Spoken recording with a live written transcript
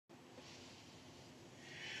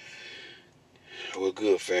We're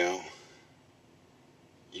good, fam.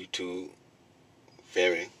 YouTube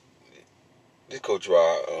family. This Coach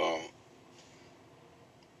Rod.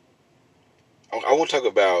 I want to talk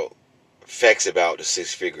about facts about the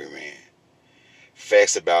six-figure man.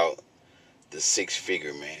 Facts about the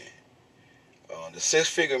six-figure man. The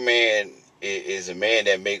six-figure man is a man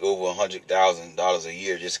that make over $100,000 a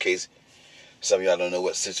year. Just in case some of y'all don't know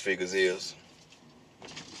what six figures is.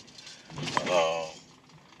 Um,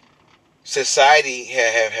 Society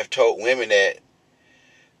have told women that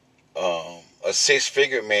a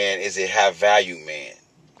six-figure man is a high-value man.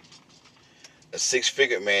 A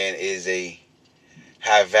six-figure man is a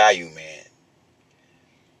high-value man.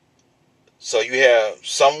 So you have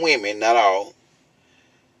some women, not all,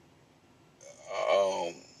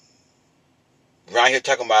 around here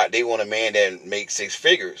talking about they want a man that makes six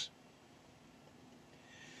figures.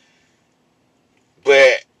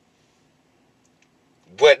 But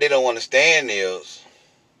what they don't understand is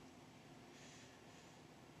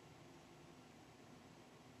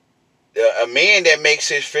a man that makes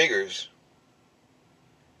six figures,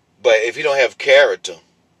 but if he don't have character,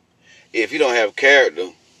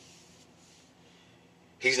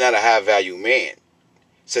 he's not a high-value man.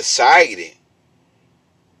 Society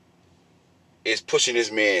is pushing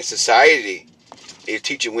this man. Society is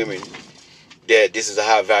teaching women that this is a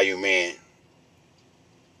high-value man.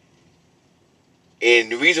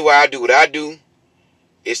 And the reason why I do what I do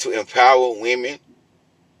is to empower women,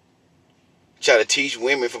 try to teach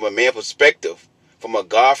women from a man perspective, from a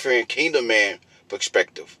God-fearing kingdom man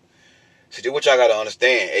perspective. So this what y'all got to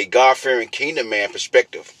understand, a God-fearing kingdom man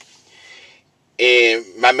perspective. And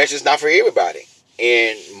my message is not for everybody.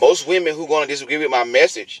 And most women who are going to disagree with my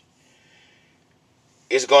message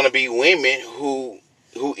is going to be women who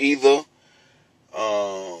either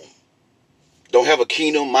don't have a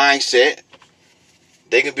kingdom mindset.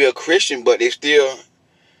 They can be a Christian, but they still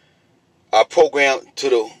are programmed to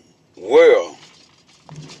the world.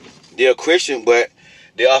 They're a Christian, but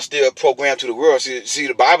they are still programmed to the world. See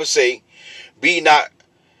the Bible say, be not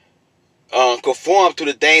conformed to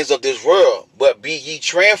the things of this world, but be ye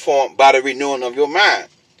transformed by the renewing of your mind.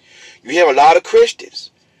 You have a lot of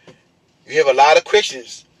Christians. A lot of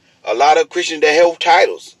Christians that have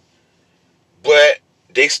titles, but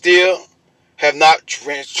they still have not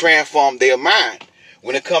transformed their mind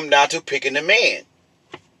when it comes down to picking a man.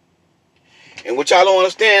 And what y'all don't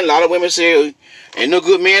understand, a lot of women say, ain't no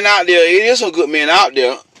good men out there. It is some good men out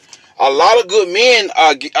there. A lot of good men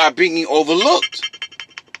are being overlooked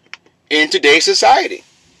in today's society.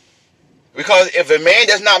 Because if a man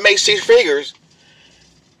does not make six figures,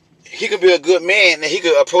 he could be a good man and he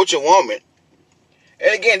could approach a woman.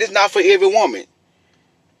 And again, this is not for every woman.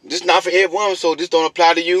 So this don't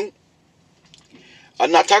apply to you.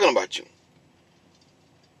 I'm not talking about you.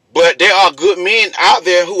 But there are good men out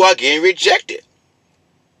there who are getting rejected.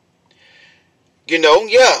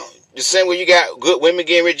 The same way you got good women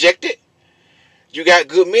getting rejected, you got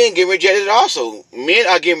good men getting rejected also. Men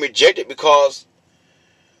are getting rejected because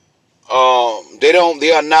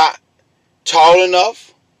they are not tall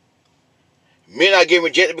enough. Men are getting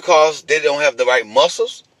rejected because they don't have the right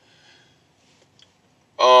muscles.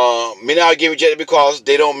 Men are getting rejected because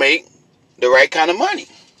they don't make the right kind of money.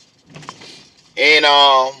 And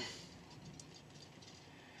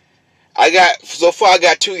I got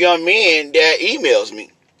two young men that emails me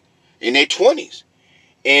in their 20s.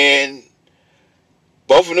 And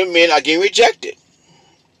both of them men are getting rejected.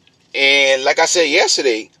 And like I said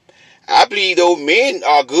yesterday, I believe those men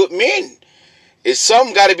are good men. It's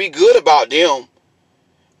something got to be good about them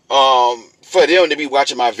for them to be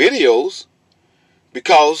watching my videos,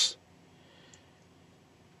 because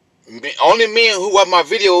only men who watch my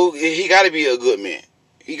video, he got to be a good man.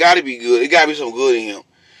 He got to be good. It got to be some good in him.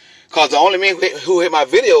 Because the only men who hate my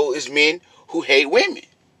video is men who hate women.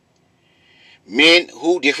 Men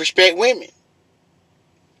who disrespect women.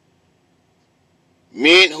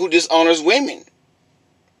 Men who dishonors women.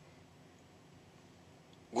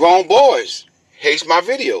 Grown boys hates my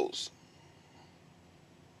videos.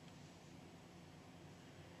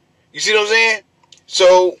 You see what I'm saying?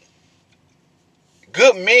 So,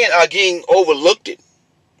 good men are getting overlooked.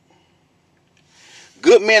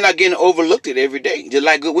 Good men are getting overlooked every day, just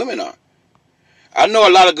like good women are. I know a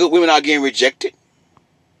lot of good women are getting rejected.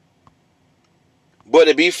 But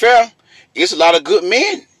to be fair, it's a lot of good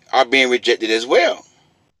men are being rejected as well.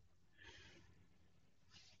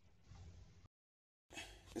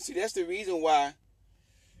 And see, that's the reason why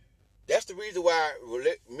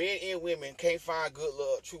men and women can't find good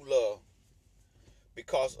love, true love,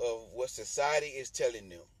 because of what society is telling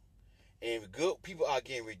them. And good people are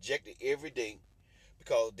getting rejected every day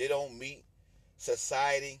because they don't meet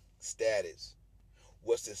society status.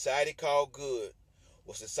 What society call good.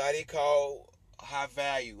 What society call high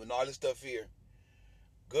value and all this stuff here.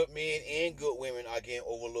 Good men and good women are getting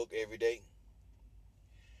overlooked every day.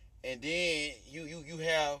 And then you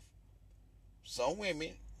have some women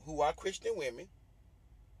who are Christian women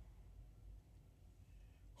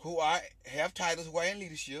who have titles, who are in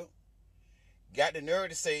leadership, got the nerve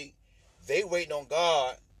to say they waiting on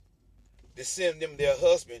God to send them their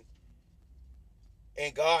husband,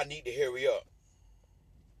 and God need to hurry up.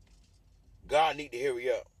 God need to hurry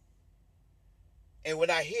up. And when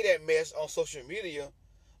I hear that mess on social media,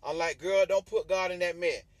 I'm like, girl, don't put God in that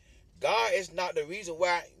mess. God is not the reason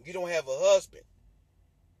why you don't have a husband.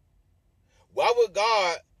 Why would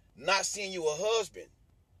God not send you a husband?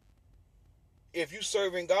 If you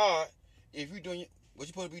serving God, if you doing what you're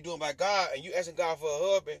supposed to be doing by God, and you asking God for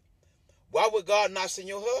a husband, why would God not send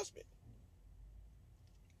your husband?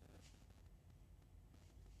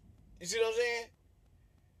 You see what I'm saying?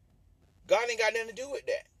 God ain't got nothing to do with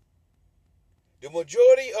that. The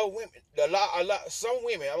majority of women, some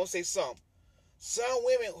women, I'm gonna say some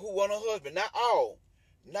women who want a husband, not all,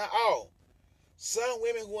 some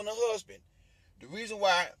women who want a husband. The reason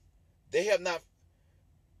why they have not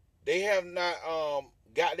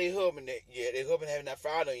got their husband yet, their husband have not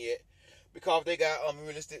found them yet, because they got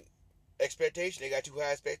unrealistic expectation. They got too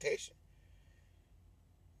high expectation.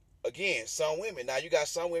 Again, some women. Now you got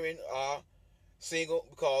some women are single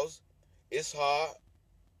because it's hard.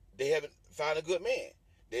 They haven't found a good man.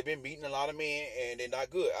 They've been meeting a lot of men and they're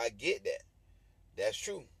not good. I get that. That's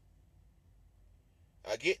true.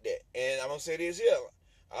 I get that. And I'm gonna say this here.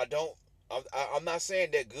 I'm not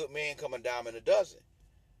saying that good men come a dime in a dozen.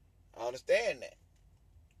 I understand that.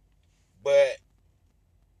 But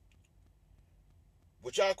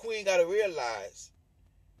what y'all queen gotta realize,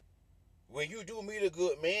 when you do meet a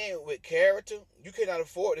good man with character, you cannot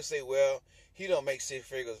afford to say, well, he don't make six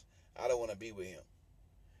figures, I don't want to be with him.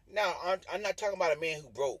 Now, I'm not talking about a man who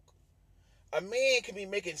broke. A man can be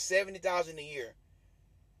making $70,000 a year,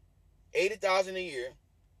 $80,000 a year,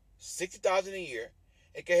 $60,000 a year,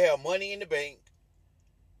 and can have money in the bank.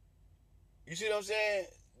 You see what I'm saying?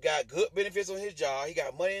 Got good benefits on his job. He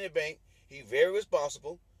got money in the bank. He's very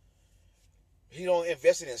responsible. He don't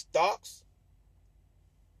invest it in stocks.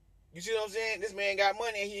 You see what I'm saying? This man got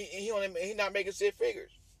money and he not making six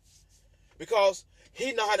figures. Because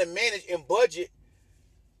he know how to manage and budget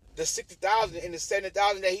the $60,000 and the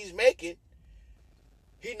 $70,000 that he's making.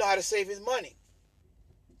 He know how to save his money.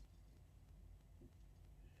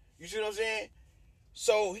 You see what I'm saying?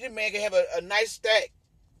 So this man can have a nice stack,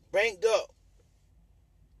 banked up,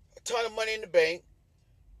 a ton of money in the bank.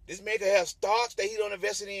 This man can have stocks that he don't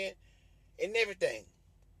invest in and everything.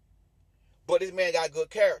 But this man got good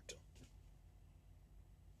character.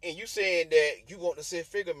 And you saying that you want the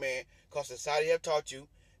six-figure man because society have taught you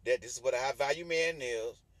that this is what a high-value man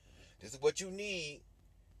is. This is what you need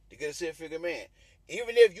to get a six-figure man.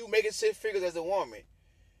 Even if you making six figures as a woman,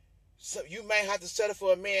 so you might have to settle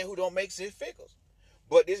for a man who don't make six figures.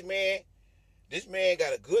 But this man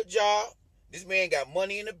got a good job. This man got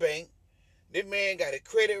money in the bank. This man got a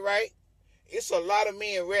credit right. It's a lot of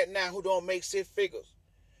men right now who don't make six figures.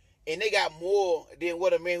 And they got more than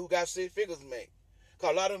what a man who got six figures make.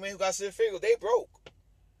 Because a lot of men who got six figures, they broke.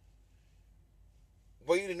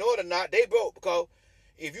 Whether you know it or not, they broke. Because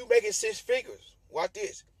if you making six figures, watch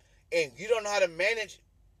this, and you don't know how to manage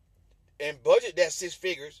and budget that six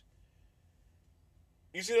figures,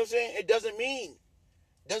 you see what I'm saying? It doesn't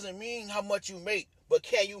mean how much you make, but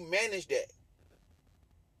can you manage that?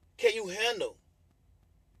 Can you handle?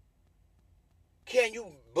 Can you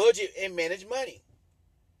budget and manage money?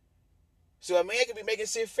 So a man can be making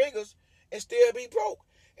six figures and still be broke.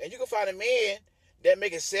 And you can find a man that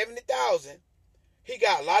making $70,000. He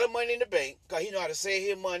got a lot of money in the bank because he know how to save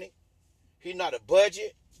his money. He know how to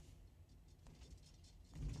budget.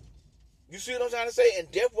 You see what I'm trying to say? And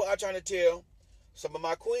that's what I'm trying to tell some of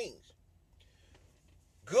my queens.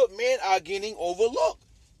 Good men are getting overlooked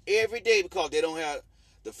every day because they don't have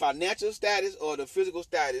the financial status or the physical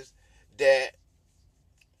status that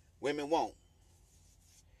women want.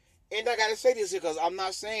 And I gotta say this because I'm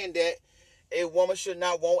not saying that a woman should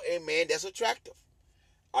not want a man that's attractive.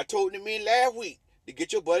 I told the men last week to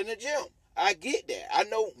get your butt in the gym. I get that. I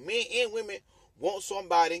know men and women want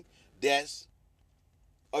somebody that's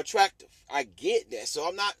attractive. I get that. So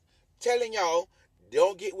I'm not telling y'all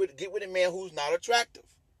don't get with a man who's not attractive.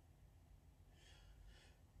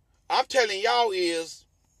 I'm telling y'all is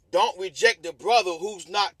don't reject the brother who's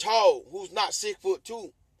not tall, who's not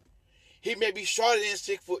 6'2". He may be shorter than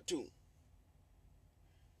 6'2".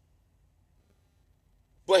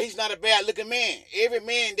 But he's not a bad looking man. Every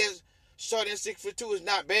man that's short and 6'2" is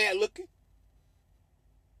not bad looking.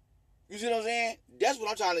 You see what I'm saying? That's what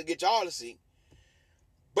I'm trying to get y'all to see.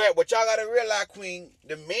 But what y'all gotta realize, Queen,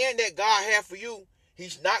 the man that God has for you,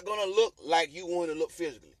 he's not gonna look like you want to look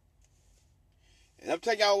physically. And I'm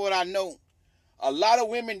telling y'all what I know. A lot of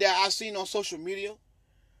women that I've seen on social media,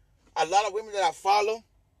 a lot of women that I follow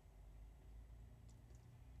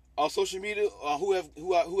on social media, who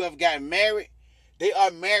have gotten married, they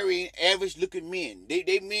are marrying average looking men.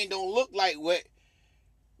 They men don't look like what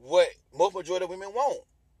most majority of women want.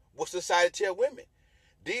 What society tell women.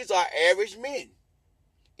 These are average men.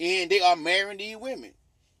 And they are marrying these women.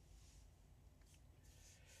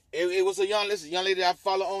 It was a young lady that I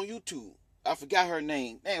follow on YouTube. I forgot her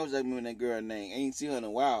name. Dang, what's that girl's name? I ain't seen her in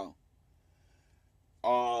a while.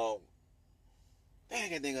 Dang, I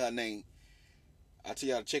can't think of her name. I'll tell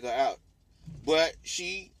y'all to check her out. But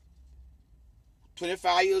she,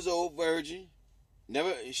 25 years old, virgin.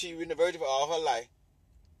 She been a virgin for all her life.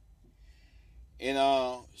 And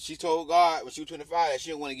she told God when she was 25 that she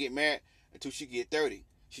didn't want to get married until she get 30.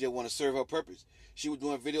 She didn't want to serve her purpose. She was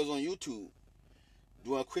doing videos on YouTube.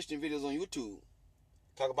 Doing Christian videos on YouTube.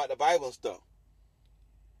 Talk about the Bible and stuff.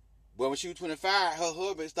 But when she was 25, her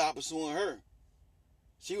husband stopped pursuing her.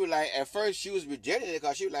 She was like, at first she was rejecting it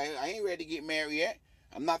because she was like, I ain't ready to get married yet.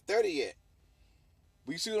 I'm not 30 yet.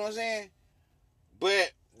 But you see what I'm saying?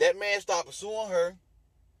 But that man stopped pursuing her.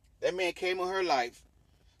 That man came in her life,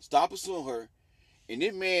 stopped pursuing her. And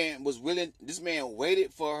this man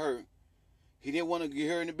waited for her. He didn't want to get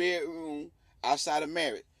her in the bedroom outside of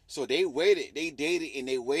marriage. So they waited, they dated, and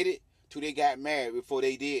they waited till they got married before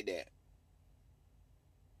they did that.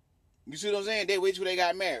 You see what I'm saying? They waited till they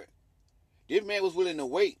got married. This man was willing to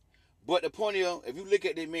wait. But the point is, if you look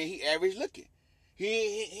at this man, he average looking.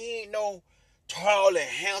 He ain't no tall and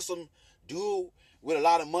handsome dude with a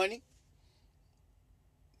lot of money.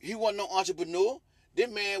 He wasn't no entrepreneur. This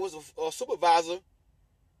man was a supervisor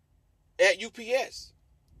at UPS.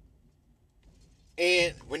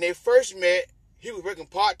 And when they first met, he was working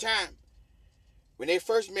part-time. When they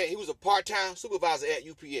first met, he was a part-time supervisor at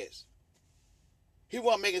UPS. He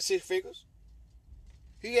wasn't making 6 figures.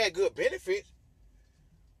 He had good benefits.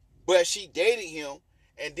 But she dated him.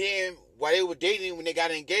 And then while they were dating, when they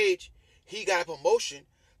got engaged, he got a promotion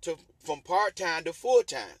from part-time to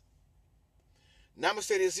full-time. Now I'm going to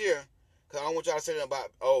say this here, because I don't want y'all to say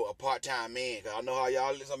about, a part-time man, because I know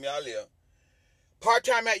how some of y'all live.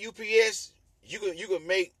 Part-time at UPS, you can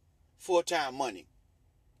make full-time money.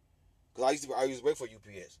 Because I used to work for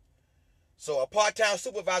UPS. So a part-time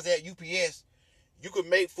supervisor at UPS, you can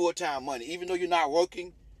make full-time money. Even though you're not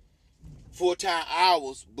working full-time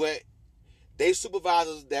hours, but they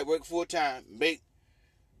supervisors that work full-time make,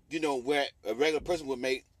 where a regular person would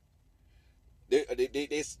make.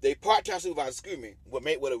 They part-time supervisors, would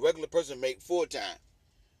make what a regular person make full-time.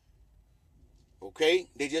 Okay?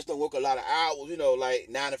 They just don't work a lot of hours, like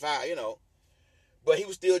 9 to 5, But he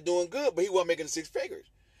was still doing good, but he wasn't making 6 figures.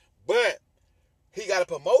 But he got a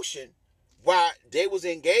promotion while they was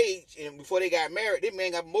engaged, and before they got married, this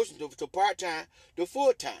man got a promotion to part-time to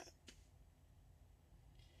full-time.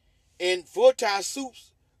 And full-time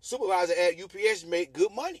supervisor at UPS make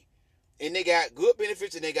good money. And they got good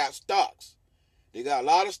benefits, and they got stocks. They got a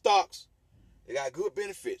lot of stocks. They got good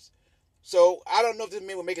benefits. So I don't know if this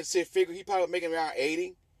man was making 6 figures. He probably was making around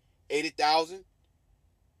 80,000.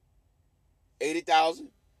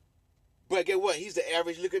 But get what? He's the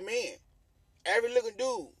average looking man. Average looking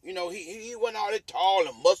dude. He wasn't all that tall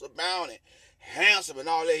and muscle bound and handsome and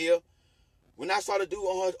all that here. When I saw the dude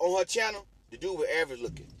on her channel, the dude was average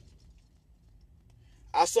looking.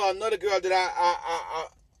 I saw another girl that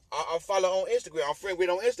I follow on Instagram. I'm friend with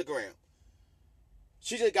on Instagram.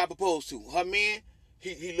 She just got proposed to. Her man,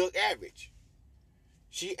 he looked average.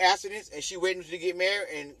 She abstinence and she waiting to get married,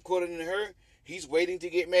 and according to her, he's waiting to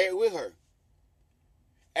get married with her.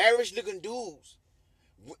 Average looking dudes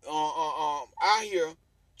out here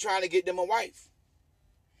trying to get them a wife.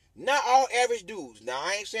 Not all average dudes. Now,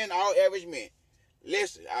 I ain't saying all average men.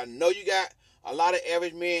 Listen, I know you got a lot of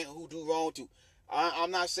average men who do wrong too. I'm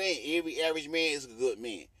not saying every average man is a good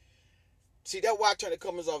man. See, that's why I turned the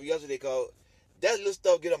comments off yesterday, because that little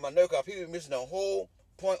stuff get on my nerve, because people missing the whole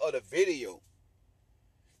point of the video.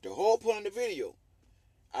 The whole point of the video.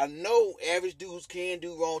 I know average dudes can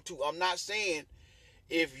do wrong too. I'm not saying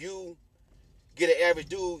if you get an average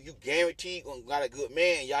dude, you guaranteed gonna got a good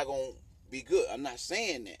man, y'all gonna be good. I'm not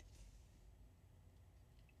saying that.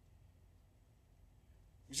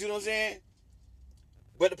 You see what I'm saying?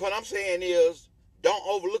 But the point I'm saying is, don't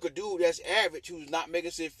overlook a dude that's average who's not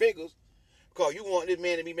making 6 figures, Because you want this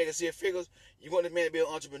man to be making six figures. You want this man to be an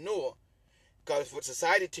entrepreneur. Because what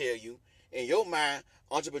society tell you, in your mind,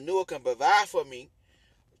 entrepreneur can provide for me.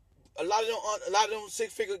 A lot of them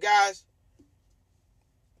six-figure guys,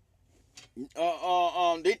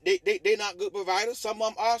 they not good providers. Some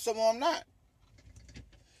of them are, some of them not.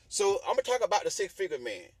 So I'm gonna talk about the six-figure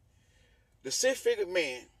man. The six-figure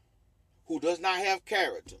man who does not have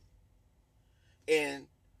character. And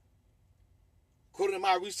according to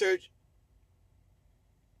my research,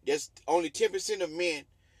 there's only 10% of men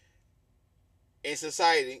in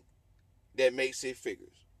society that make six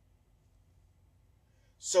figures.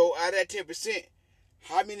 So out of that 10%,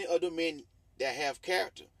 how many of the men that have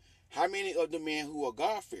character? How many of the men who are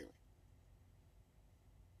God-fearing?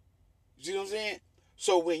 You see what I'm saying?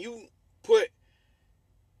 So when you put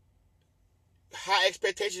high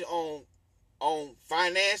expectations on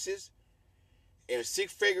finances and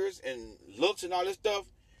six figures and looks and all this stuff,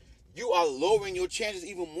 you are lowering your chances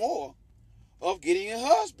even more of getting a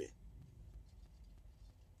husband.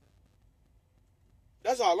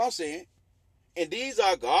 That's all I'm saying. And these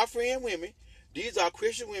are God-fearing women. These are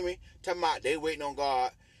Christian women talking about they waiting on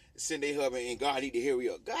God to send their husband and God need to hurry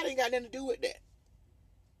up. God ain't got nothing to do with that.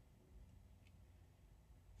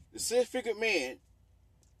 The six-figure man,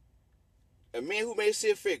 a man who made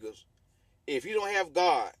six figures, if you don't have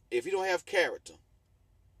God, if you don't have character,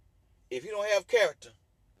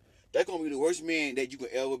 that's going to be the worst man that you can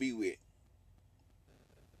ever be with.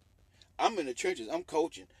 I'm in the churches. I'm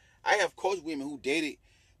coaching. I have coached women who dated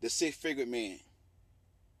the six-figure man.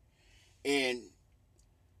 And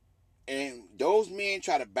those men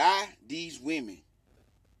try to buy these women.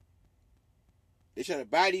 They try to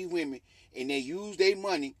buy these women, and they use their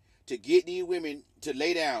money to get these women to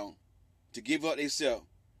lay down, to give up themselves.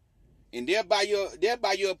 And they'll buy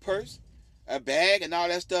you a purse, a bag, and all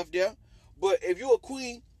that stuff there. But if you're a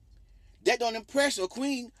queen, that don't impress a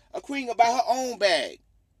queen. A queen will buy her own bag.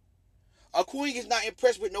 A queen is not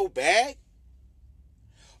impressed with no bag.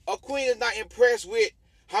 A queen is not impressed with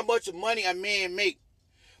how much money a man make.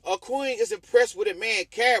 A queen is impressed with a man's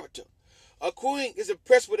character. A queen is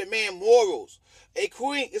impressed with a man's morals. A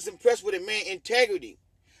queen is impressed with a man's integrity.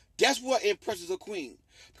 That's what impresses a queen.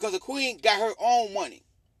 Because a queen got her own money.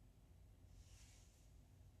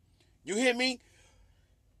 You hear me?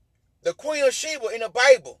 The Queen of Sheba in the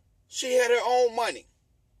Bible, she had her own money.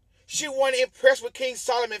 She wasn't impressed with King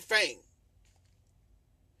Solomon's fame.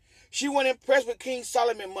 She wasn't impressed with King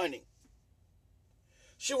Solomon's money.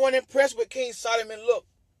 She wasn't impressed with King Solomon's look.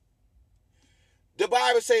 The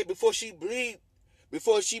Bible says before she believed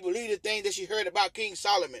the thing that she heard about King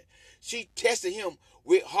Solomon, she tested him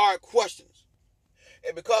with hard questions.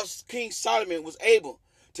 And because King Solomon was able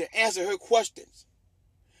to answer her questions,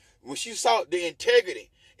 when she saw the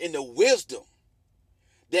integrity and the wisdom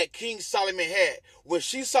that King Solomon had, when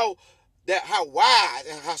she saw that how wise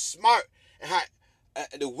and how smart and how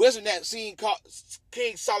the wisdom that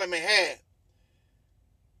King Solomon had,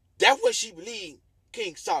 that's what she believed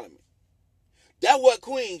King Solomon. That's what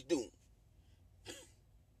queens do.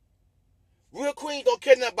 Real queens don't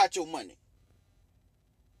care nothing about your money.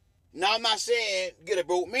 Now, I'm not saying get a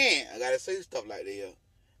broke man. I gotta say stuff like that.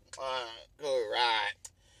 Good right.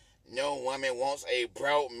 No woman wants a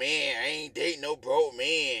broke man. I ain't dating no broke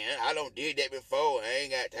man. I don't did that before. I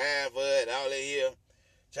ain't got time for it. All in here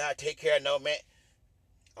trying to take care of no man.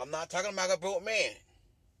 I'm not talking about a broke man.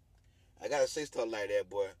 I gotta say stuff like that,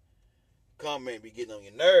 boy. Comment be getting on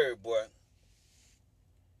your nerve, boy.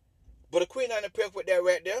 But a queen not impressed with that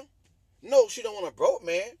right there. No, she don't want a broke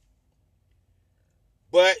man.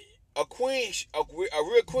 But a queen, a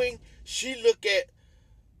real queen, she look at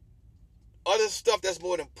other stuff that's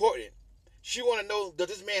more important. She want to know, does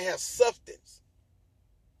this man have substance?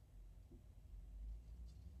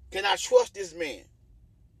 Can I trust this man?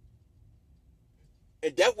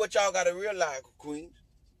 And that's what y'all got to realize, queens.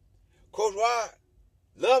 Coach Rod,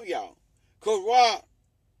 love y'all. Coach Rod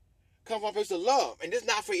come from a place of love. And this is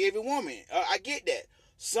not for every woman. I get that.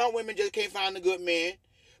 Some women just can't find a good man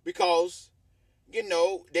because, you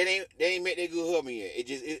know, they ain't met their good husband yet.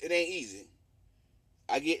 It ain't easy.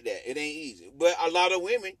 I get that. It ain't easy. But a lot of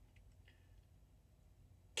women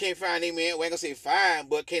can't find a man. We ain't gonna say fine,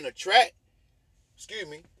 but can't attract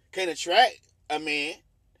a man.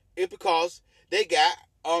 It's because they got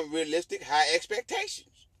unrealistic high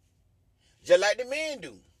expectations. Just like the men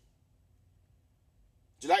do.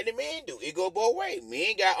 It go both ways.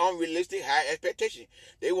 Men got unrealistic high expectations.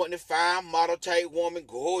 They want to find model type woman,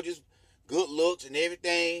 gorgeous, good looks and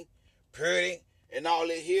everything, pretty and all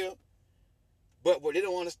that here. But what they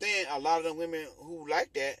don't understand, a lot of the women who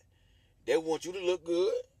like that, they want you to look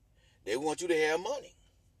good. They want you to have money.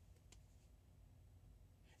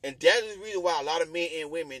 And that is the reason why a lot of men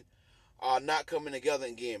and women are not coming together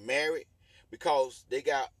and getting married, because they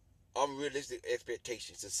got unrealistic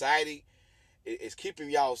expectations. Society is keeping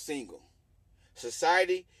y'all single.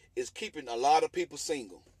 Society is keeping a lot of people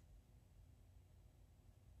single.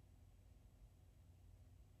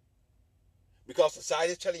 Because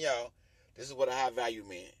society is telling y'all, this is what a high value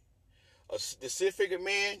man. The six-figure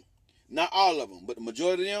man, not all of them, but the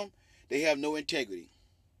majority of them, they have no integrity.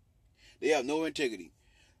 They have no integrity.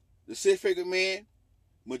 The six-figure man,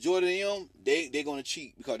 majority of them, they're going to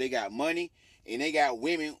cheat because they got money and they got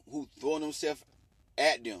women who throw themselves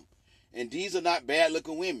at them. And these are not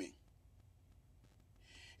bad-looking women.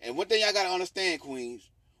 And one thing y'all got to understand, queens,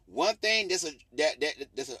 one thing that's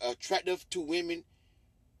attractive to women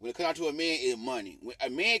when it comes down to a man is money. A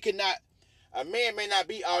man may not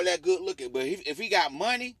be all that good looking, but if he got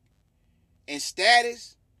money and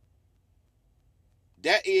status,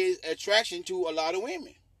 that is attraction to a lot of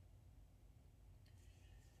women.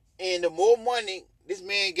 And the more money this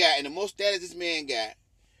man got and the more status this man got,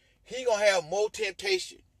 he gonna have more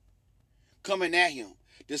temptation coming at him.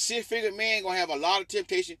 The six-figure man gonna have a lot of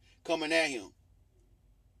temptation coming at him.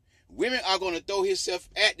 Women are gonna throw himself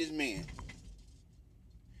at this man.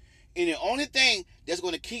 And the only thing that's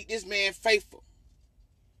going to keep this man faithful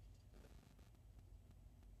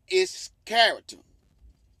is his character,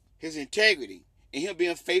 his integrity, and him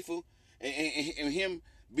being faithful, and him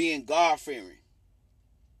being God-fearing.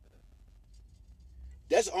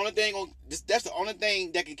 That's the only thing. That's the only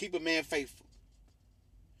thing that can keep a man faithful.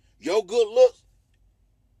 Your good looks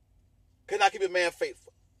cannot keep a man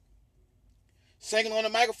faithful. Singing on the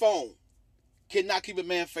microphone cannot keep a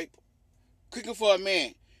man faithful. Cooking for a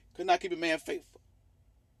man could not keep a man faithful.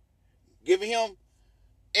 Giving him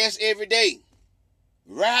S every day,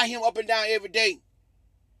 ride him up and down every day,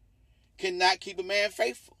 cannot keep a man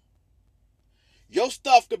faithful. Your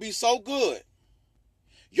stuff could be so good.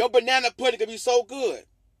 Your banana pudding could be so good.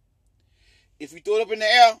 If you throw it up in the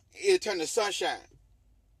air, it'll turn to sunshine.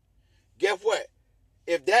 Guess what?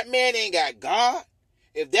 If that man ain't got God,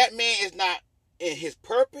 if that man is not in his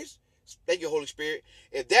purpose, thank you, Holy Spirit.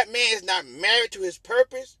 If that man is not married to his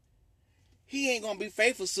purpose, he ain't going to be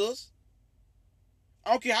faithful, sis.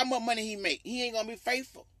 I don't care how much money he make. He ain't going to be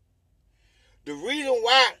faithful. The reason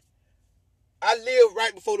why I live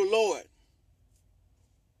right before the Lord,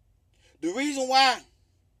 the reason why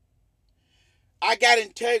I got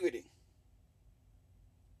integrity,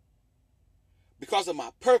 because of my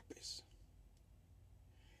purpose.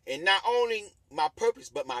 And not only my purpose,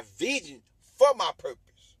 but my vision for my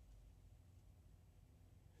purpose.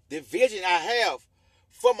 The vision I have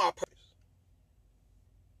for my purpose.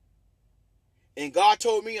 And God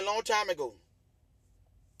told me a long time ago,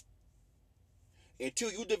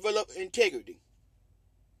 until you develop integrity,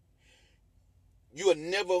 you will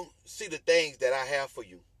never see the things that I have for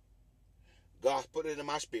you. God's put it in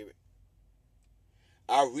my spirit.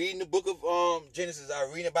 I read in the book of Genesis, I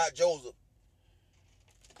read about Joseph.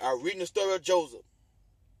 I read the story of Joseph.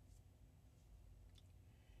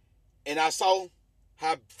 And I saw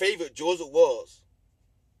how favored Joseph was.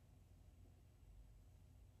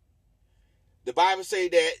 The Bible say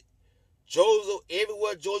that Joseph,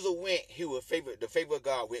 everywhere Joseph went, he was favored. The favor of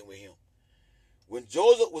God went with him. When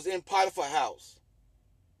Joseph was in Potiphar's house,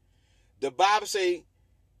 the Bible say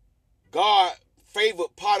God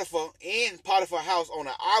favored Potiphar and Potiphar's house on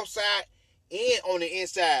the outside and on the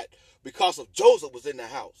inside because of Joseph was in the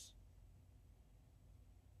house.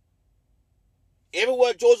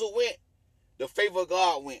 Everywhere Joseph went, the favor of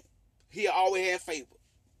God went. He always had favor.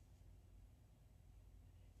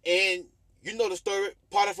 And you know the story,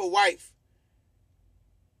 Potiphar's wife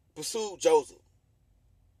pursued Joseph.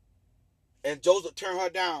 And Joseph turned her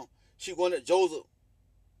down. She wanted Joseph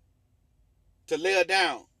to lay her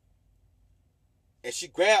down. And she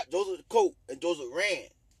grabbed Joseph's coat and Joseph ran.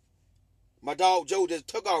 My dog Joe just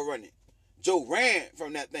took off running. Joe ran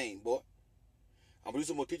from that thing, boy. I'm going to do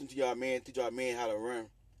some more teaching to y'all, man. Teach y'all, man, how to run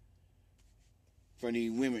from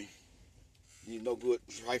these women. You no good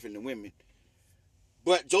trifling the women.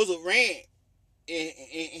 But Joseph ran. And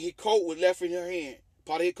his coat was left in her hand.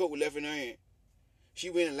 Part of his coat was left in her hand. She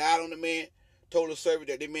went and lied on the man. Told the servant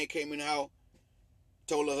that man came in the house.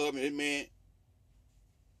 Told her husband this man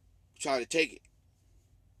tried to take it.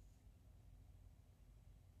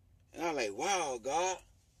 And I was like, wow, God.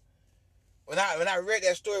 When I read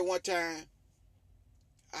that story one time,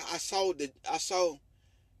 I saw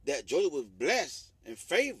that Joseph was blessed and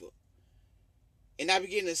favored. And I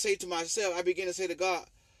began to say to myself, I began to say to God,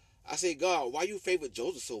 I say, God, why you favor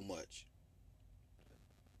Joseph so much?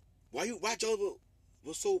 Why Joseph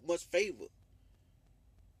was so much favored?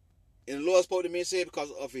 And the Lord spoke to me and said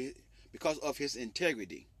because of his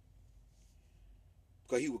integrity.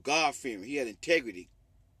 Because he was God fearing. He had integrity.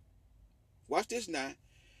 Watch this now.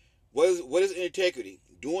 What is integrity?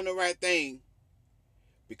 Doing the right thing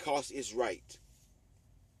because it's right.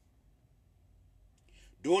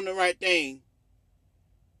 Doing the right thing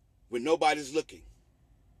when nobody's looking.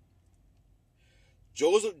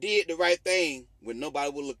 Joseph did the right thing when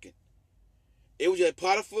nobody was looking. It was just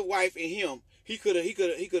Potiphar's wife and him. He could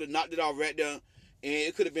have knocked it off right there, and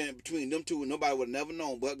it could have been between them two, and nobody would have never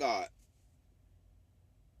known but God.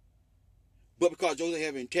 But because Joseph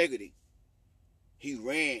had integrity, he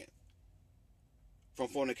ran from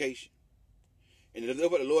fornication. And that's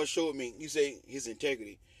what the Lord showed me. You say his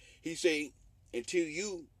integrity. He say, until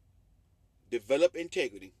you develop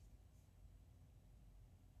integrity,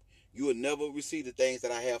 you will never receive the things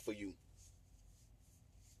that I have for you.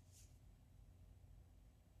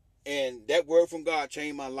 And that word from God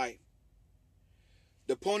changed my life.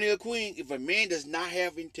 The pony or queen, if a man does not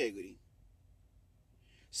have integrity,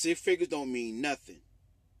 6 figures don't mean nothing.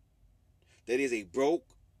 That is a broke,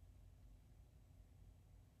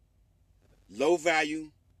 low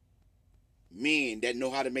value men that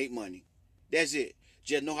know how to make money. That's it.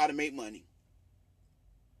 Just know how to make money.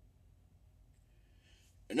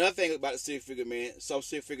 Another thing about the 6 figure man, some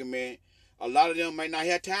 6 figure man, a lot of them might not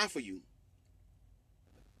have time for you.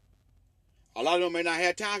 A lot of them may not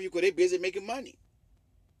have time for you because they're busy making money.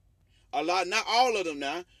 Not all of them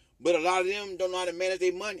now, but a lot of them don't know how to manage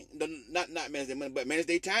their money. Not manage their money, but manage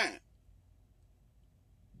their time.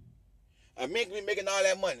 A man can be making all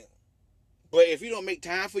that money, but if he don't make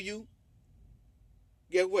time for you,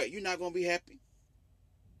 guess what? You're not going to be happy.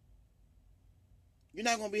 You're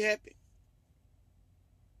not going to be happy.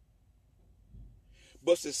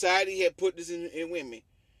 But society had put this in women.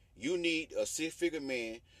 You need a 6 figure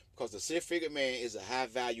man because the 6 figure man is a high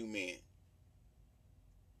value man.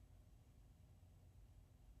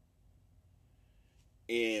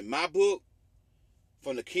 In my book,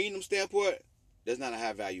 from the kingdom standpoint, that's not a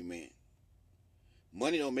high value man.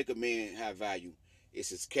 Money don't make a man high value. It's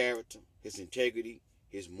his character, his integrity,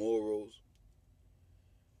 his morals,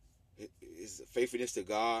 his faithfulness to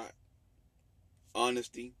God,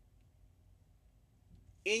 honesty.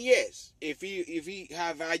 And yes, if he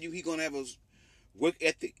high value, he gonna have a work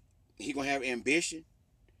ethic, he gonna have ambition,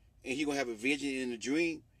 and he gonna have a vision and a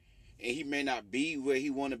dream. And he may not be where he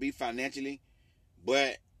wanna be financially,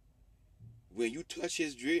 but when you touch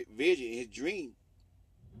his vision, his dream,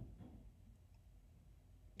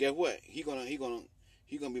 guess what? He gonna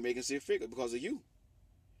be making 6 figures because of you.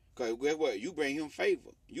 Because guess what? You bring him favor.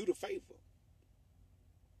 You the favor.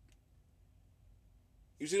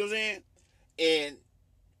 You see what I'm saying? And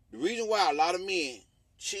the reason why a lot of men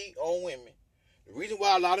cheat on women, the reason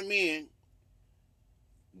why a lot of men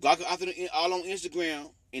got after all on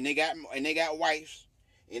Instagram and they got wives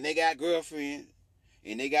and they got girlfriends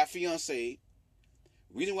and they got fiancé,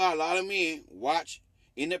 the reason why a lot of men watch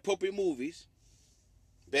inappropriate movies,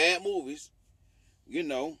 bad movies,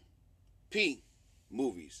 P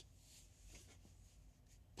movies,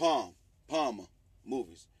 Palmer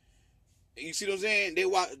movies. You see what I'm saying? They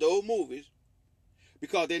watch those movies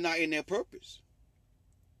because they're not in their purpose.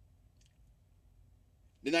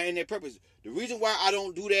 They're not in their purpose. The reason why I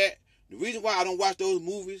don't do that, the reason why I don't watch those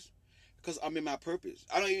movies, because I'm in my purpose.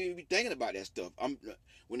 I don't even be thinking about that stuff.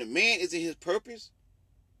 When a man is in his purpose,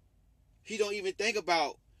 he don't even think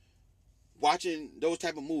about watching those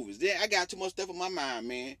type of movies. Then I got too much stuff in my mind,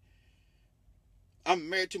 man. I'm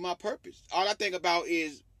married to my purpose. All I think about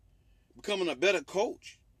is becoming a better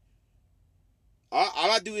coach.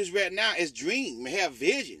 All I do is right now is dream, have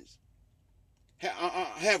visions,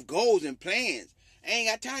 have goals and plans. I ain't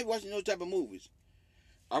got time watching those type of movies.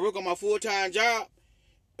 I work on my full-time job.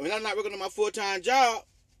 When I'm not working on my full-time job,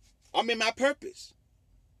 I'm in my purpose.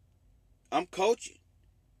 I'm coaching.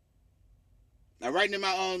 I'm writing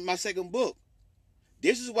in my second book.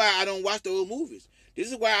 This is why I don't watch those movies.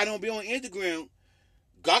 This is why I don't be on Instagram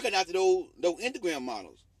gawking after those Instagram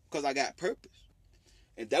models. Because I got purpose.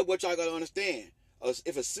 And that's what y'all got to understand.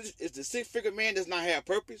 If the 6 figure man does not have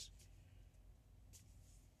purpose,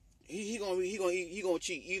 he gonna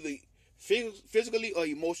cheat either physically or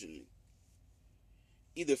emotionally.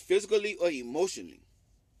 Either physically or emotionally,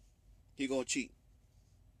 he gonna cheat.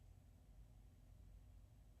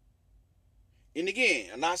 And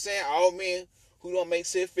again, I'm not saying all men who don't make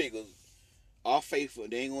 6 figures are faithful.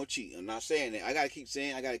 They ain't gonna cheat. I'm not saying that. I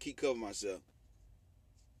gotta keep covering myself.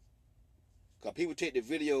 Because people take the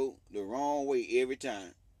video the wrong way every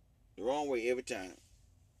time. The wrong way every time.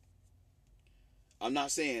 I'm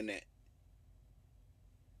not saying that.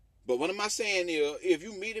 But what am I saying is, if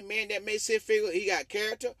you meet a man that makes six figures, he got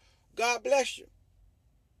character, God bless you.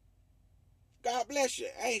 God bless you.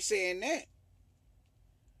 I ain't saying that.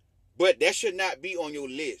 But that should not be on your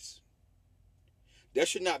list. That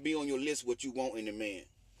should not be on your list what you want in a man.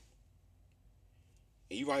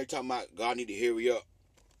 And you right here talking about God need to hurry up.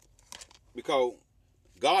 Because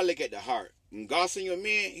God look at the heart. When God send you a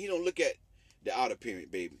man, he don't look at the outer appearance,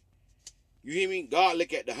 baby. You hear me? God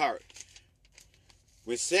look at the heart.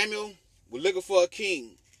 When Samuel was looking for a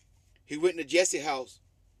king, he went to Jesse's house.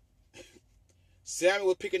 Samuel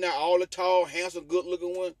was picking out all the tall, handsome,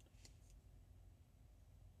 good-looking ones.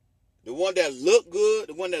 The one that looked good,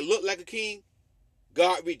 the one that looked like a king,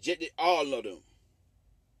 God rejected all of them.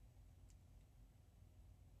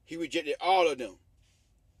 He rejected all of them.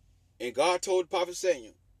 And God told the prophet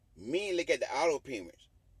Samuel, me ain't look at the outer appearance.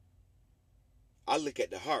 I look at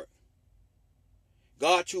the heart.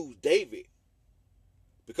 God chose David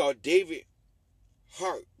because David's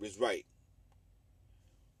heart was right.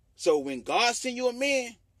 So when God send you a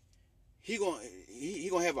man, he gonna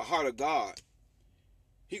have a heart of God.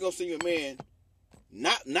 He gonna send you a man,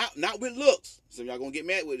 not with looks. Some of y'all gonna get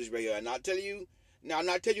mad with this right here. I'm not telling you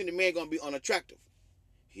the man gonna be unattractive.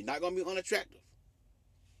 He's not gonna be unattractive.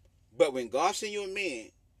 But when God send you a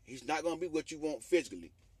man, he's not gonna be what you want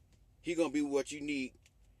physically. He's gonna be what you need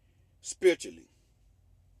spiritually.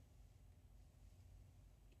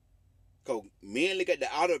 Because men look at the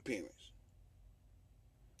outer appearance.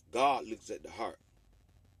 God looks at the heart.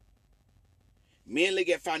 Men look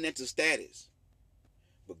at financial status.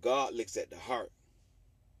 But God looks at the heart.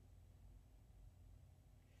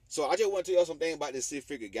 So I just want to tell you something about this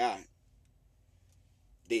six-figure guy.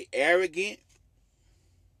 They arrogant.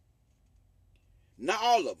 Not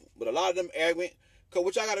all of them, but a lot of them arrogant. Because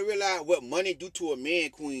what y'all got to realize, what money do to a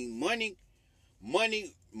man, queen. Money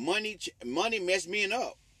mess men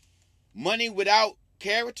up. Money without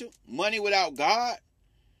character, money without God,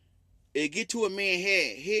 it get to a man's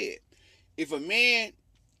head. If a man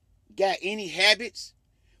got any habits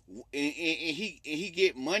and he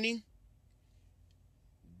get money,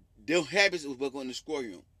 those habits is what's going to destroy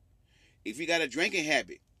him. If he got a drinking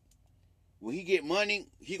habit, when he get money,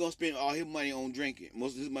 he gonna spend all his money on drinking.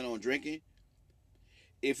 Most of his money on drinking.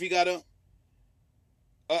 If he got a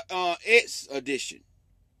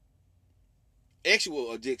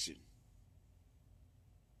sexual addiction,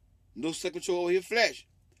 no self-control over his flesh.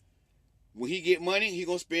 When he get money, he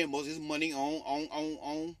gonna spend most of his money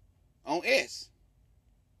on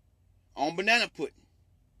banana pudding.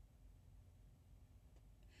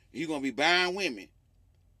 He gonna be buying women.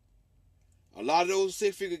 A lot of those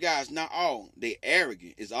six-figure guys, not all, they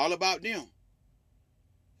arrogant. It's all about them.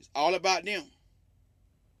 It's all about them.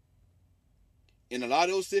 And a lot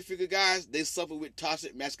of those six-figure guys, they suffer with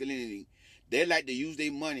toxic masculinity. They like to use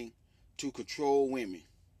their money to control women.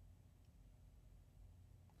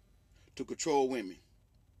 To control women.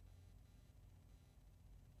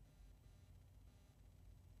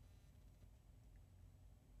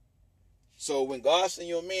 So when God send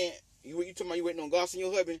you a man, you talking about you waiting on God send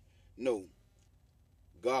your husband? No.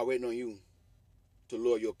 God waiting on you to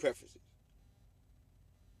lower your preferences.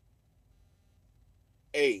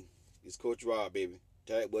 Hey, it's Coach Rob, baby.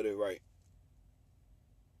 Tell that buddy right.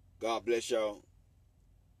 God bless y'all.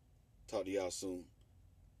 Talk to y'all soon.